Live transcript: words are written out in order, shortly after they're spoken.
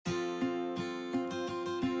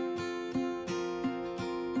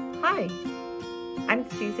Hi, I'm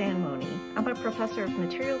Suzanne Mohney. I'm a professor of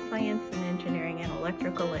material science and engineering and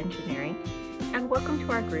electrical engineering, and welcome to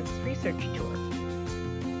our group's research tour.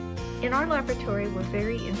 In our laboratory, we're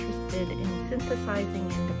very interested in synthesizing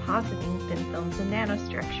and depositing thin films and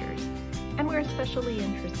nanostructures, and we're especially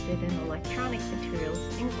interested in electronic materials,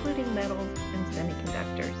 including metals and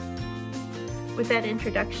semiconductors. With that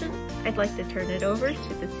introduction, I'd like to turn it over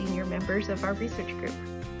to the senior members of our research group.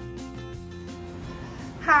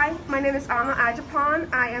 Hi, my name is Alma Ajapan.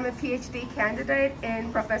 I am a PhD candidate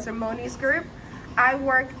in Professor Mohney's group. I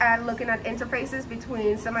work at looking at interfaces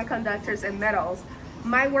between semiconductors and metals.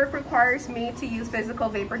 My work requires me to use physical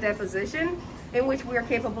vapor deposition, in which we are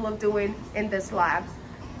capable of doing in this lab.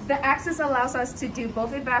 The axis allows us to do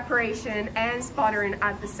both evaporation and sputtering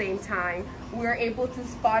at the same time. We're able to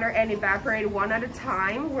sputter and evaporate one at a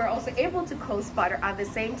time. We're also able to co-sputter at the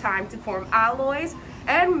same time to form alloys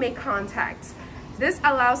and make contacts. This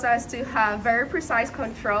allows us to have very precise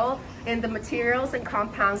control in the materials and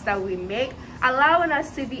compounds that we make, allowing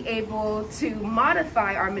us to be able to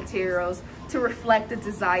modify our materials to reflect the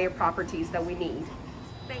desired properties that we need.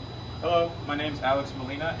 Thank you. Hello, my name is Alex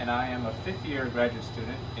Molina, and I am a fifth-year graduate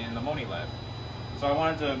student in the Mohney lab. So I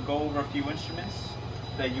wanted to go over a few instruments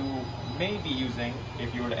that you may be using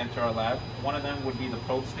if you were to enter our lab. One of them would be the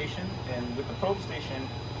probe station, and with the probe station,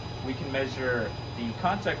 we can measure the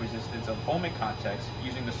contact resistance of ohmic contacts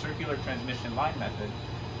using the circular transmission line method,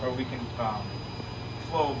 where we can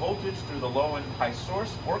flow voltage through the low and high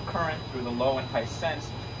source or current through the low and high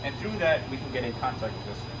sense, and through that we can get a contact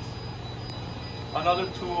resistance. Another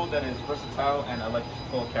tool that is versatile and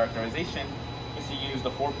electrical characterization is to use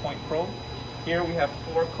the 4-point probe. Here we have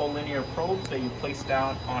 4 collinear probes that you place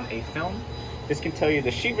down on a film. This can tell you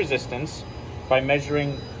the sheet resistance.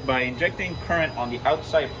 By injecting current on the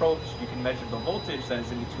outside probes, you can measure the voltage that is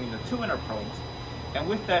in between the 2 inner probes, and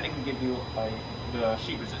with that it can give you the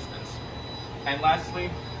sheet resistance. And lastly,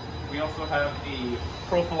 we also have the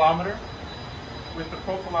profilometer. With the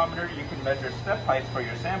profilometer, you can measure step heights for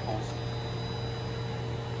your samples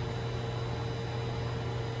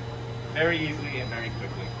very easily and very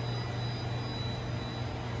quickly.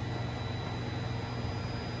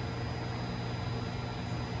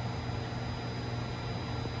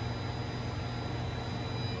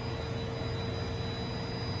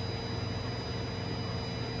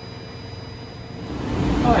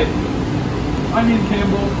 Hi, I'm Ian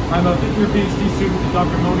Campbell. I'm a fifth-year PhD student in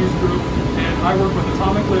Dr. Mohney's group, and I work with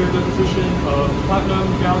atomic layer deposition of platinum,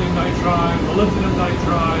 gallium nitride, molybdenum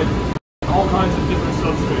nitride, all kinds of different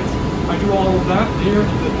substrates. I do all of that here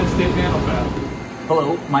in the Penn State NanoFab.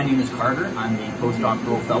 Hello, my name is Carter. I'm the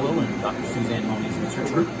postdoctoral fellow in Dr. Suzanne Mohney's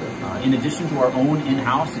research group. In addition to our own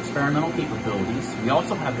in-house experimental capabilities, we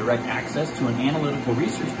also have direct access to an analytical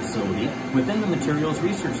research facility within the Materials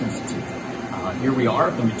Research Institute. Here we are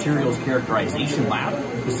at the Materials Characterization Lab,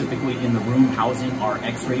 specifically in the room housing our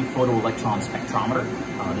X-ray photoelectron spectrometer.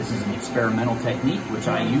 This is an experimental technique which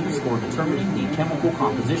I use for determining the chemical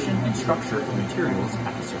composition and structure of materials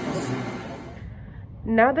at the surface.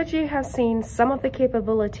 Now that you have seen some of the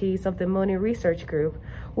capabilities of the Mohney Research Group,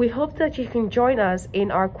 we hope that you can join us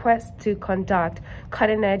in our quest to conduct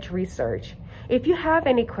cutting-edge research. If you have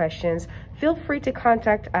any questions, feel free to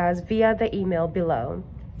contact us via the email below.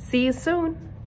 See you soon!